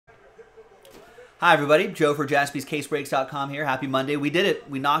Hi, everybody. Joe for JaspysCaseBreaks.com here. Happy Monday. We did it.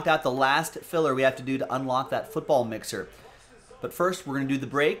 We knocked out the last filler we have to do to unlock that football mixer. But first, we're going to do the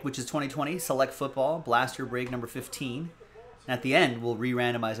break, which is 2020 Select Football, Blaster Break number 15. And at the end, we'll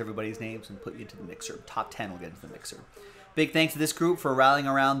re-randomize everybody's names and put you into the mixer. Top 10 will get into the mixer. Big thanks to this group for rallying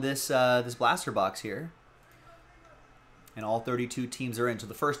around this this blaster box here. And all 32 teams are in. So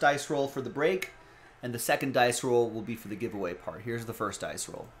the first dice roll for the break, and the second dice roll will be for the giveaway part. Here's the first dice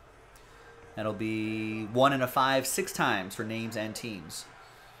roll. That'll be 1 and a 5, 6 times for names and teams.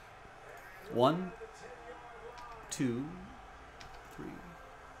 1, 2, 3.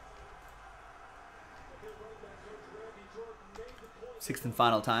 Sixth and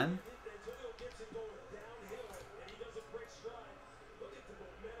final time.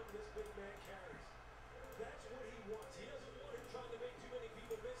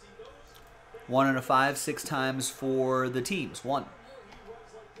 One and a 5, 6 times for the teams. 1,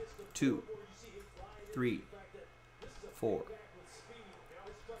 2, 3, 4,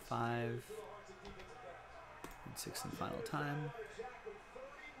 5, and sixth and final time.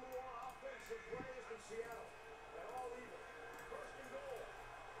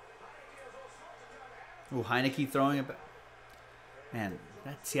 Ooh, Heineke throwing it back. Man,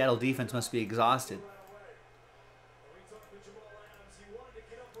 that Seattle defense must be exhausted.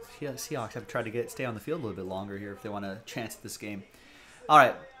 Seahawks have tried to stay on the field a little bit longer here if they want a chance at this game. All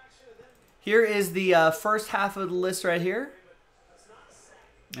right. Here is the first half of the list right here.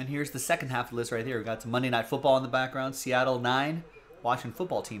 And here's the second half of the list right here. We've got some Monday Night Football in the background. Seattle 9, Washington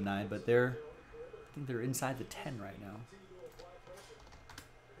Football Team 9, but I think they're inside the 10 right now. All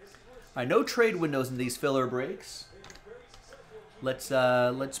right, no trade windows in these filler breaks. Let's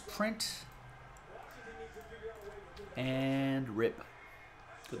print and rip.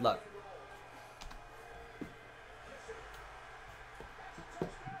 Good luck.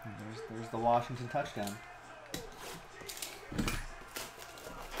 There's the Washington touchdown.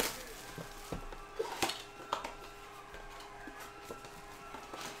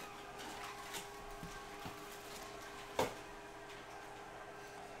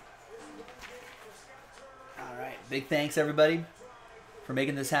 All right. Big thanks, everybody, for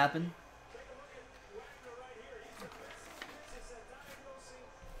making this happen.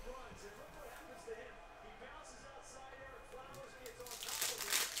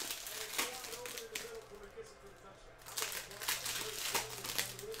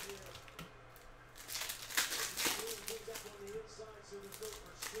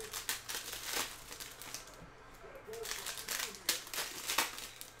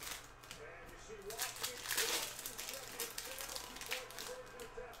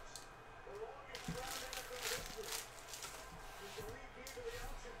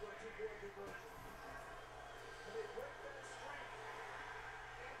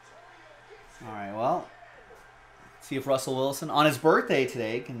 All right, well, let's see if Russell Wilson, on his birthday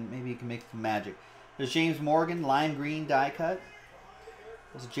today, maybe he can make some magic. There's James Morgan, lime green die cut.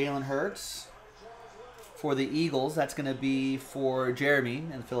 There's Jalen Hurts. For the Eagles, that's going to be for Jeremy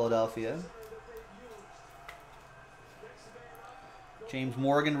in Philadelphia. James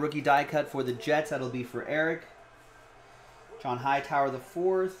Morgan, rookie die cut for the Jets. That'll be for Eric. John Hightower the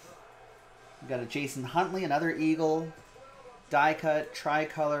fourth. We've got a Jason Huntley, another Eagle. Die cut,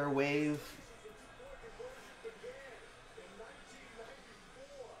 tricolor, wave.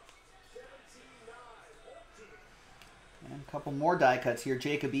 And a couple more die cuts here.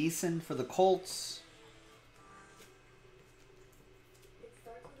 Jacob Eason for the Colts.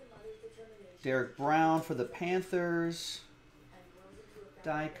 Derek Brown for the Panthers.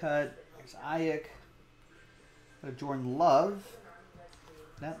 Die cut. There's Ayuk. Jordan Love.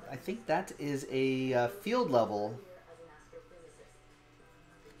 I think that is a field level.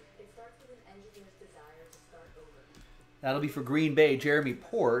 That'll be for Green Bay, Jeremy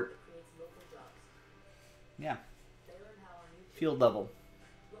Port. Yeah. Field level.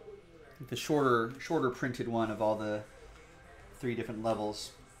 I think the shorter printed one of all the 3 different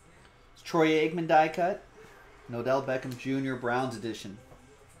levels. It's Troy Aikman die cut. Odell Beckham Jr. Browns edition.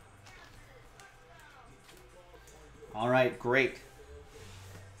 All right, great.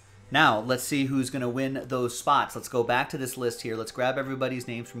 Now, let's see who's going to win those spots. Let's go back to this list here. Let's grab everybody's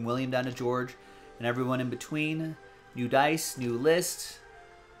names from William down to George and everyone in between. New dice, new list.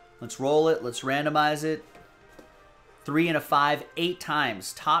 Let's roll it. Let's randomize it. 3 and a 5, 8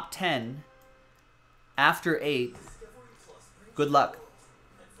 times. Top 10 after 8. Good luck.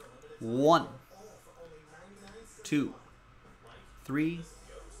 1, 2, 3,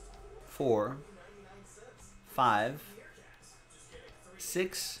 4, 5,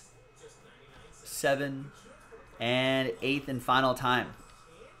 6, 7, and 8th and final time.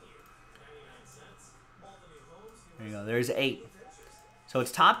 There you go. There's 8. So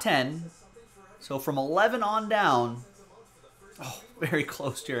it's top 10. So from 11 on down. Oh, very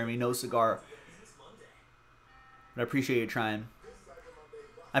close, Jeremy. No cigar. But I appreciate you trying.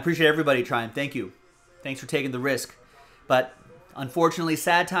 I appreciate everybody trying. Thank you. Thanks for taking the risk. But unfortunately,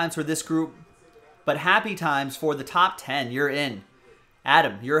 sad times for this group. But happy times for the top 10. You're in.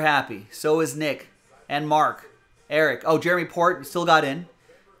 Adam, you're happy. So is Nick. And Mark. Eric. Oh, Jeremy Port still got in.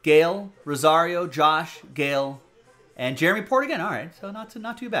 Gail, Rosario, Josh, Gail, and Jeremy Port again. All right, so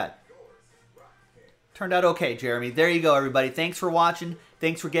not too bad. Turned out okay, Jeremy. There you go, everybody. Thanks for watching.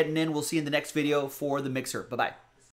 Thanks for getting in. We'll see you in the next video for the mixer. Bye-bye.